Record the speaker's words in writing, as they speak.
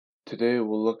Today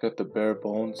we'll look at the bare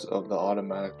bones of the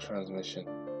automatic transmission.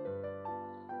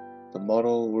 The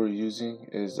model we're using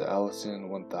is the Allison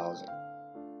 1000.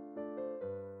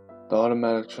 The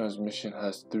automatic transmission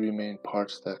has three main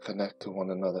parts that connect to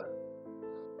one another.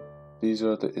 These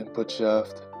are the input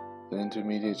shaft, the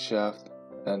intermediate shaft,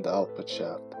 and the output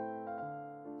shaft.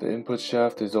 The input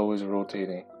shaft is always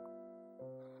rotating.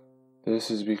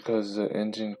 This is because the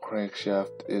engine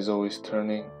crankshaft is always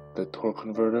turning the torque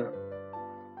converter,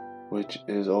 which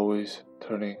is always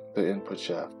turning the input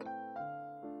shaft.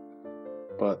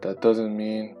 But that doesn't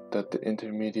mean that the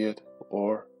intermediate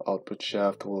or output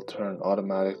shaft will turn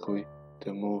automatically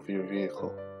to move your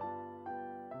vehicle.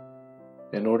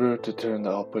 In order to turn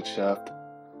the output shaft,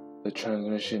 the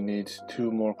transmission needs two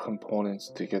more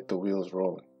components to get the wheels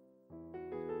rolling.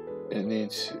 It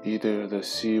needs either the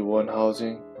C1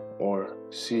 housing or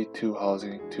C2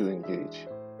 housing to engage.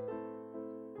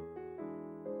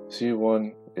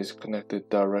 C1 is connected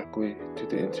directly to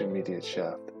the intermediate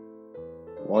shaft.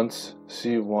 Once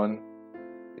C1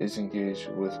 is engaged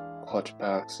with clutch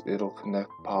packs, it'll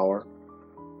connect power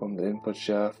from the input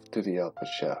shaft to the output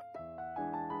shaft.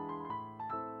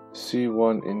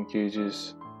 C1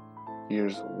 engages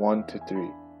gears 1 to 3.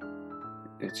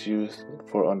 It's used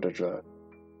for underdrive.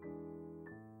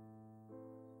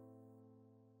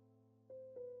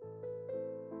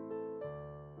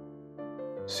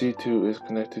 C2 is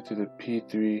connected to the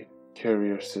P3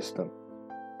 carrier system.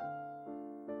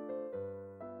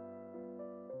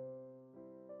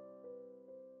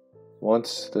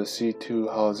 Once the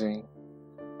C2 housing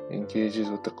engages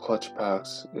with the clutch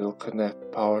packs, it will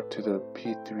connect power to the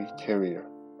P3 carrier.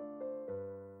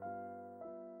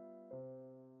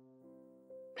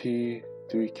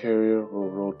 P3 carrier will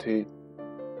rotate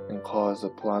and cause the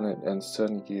planet and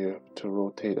sun gear to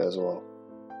rotate as well.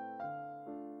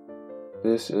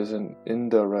 This is an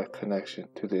indirect connection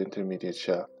to the intermediate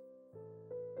shaft.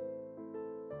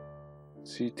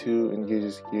 C2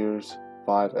 engages gears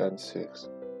 5 and 6.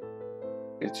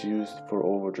 It's used for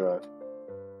overdrive.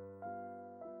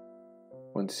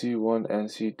 When C1 and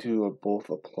C2 are both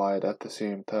applied at the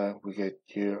same time, we get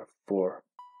gear 4,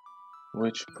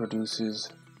 which produces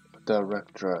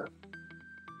direct drive.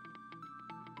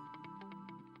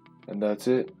 And that's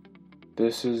it.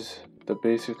 This is the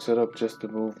basic setup just to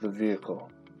move the vehicle.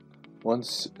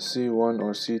 Once C1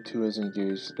 or C2 is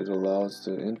engaged, it allows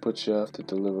the input shaft to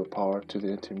deliver power to the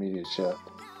intermediate shaft,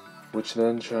 which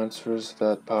then transfers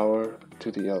that power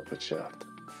to the output shaft.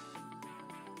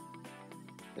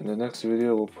 In the next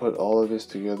video, we'll put all of this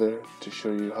together to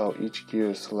show you how each gear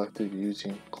is selected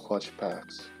using clutch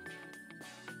packs.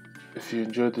 If you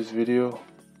enjoyed this video,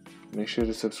 make sure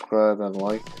to subscribe and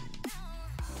like.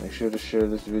 Make sure to share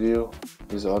this video.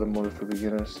 This is Automotive for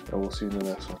Beginners, and we'll see you in the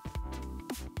next one.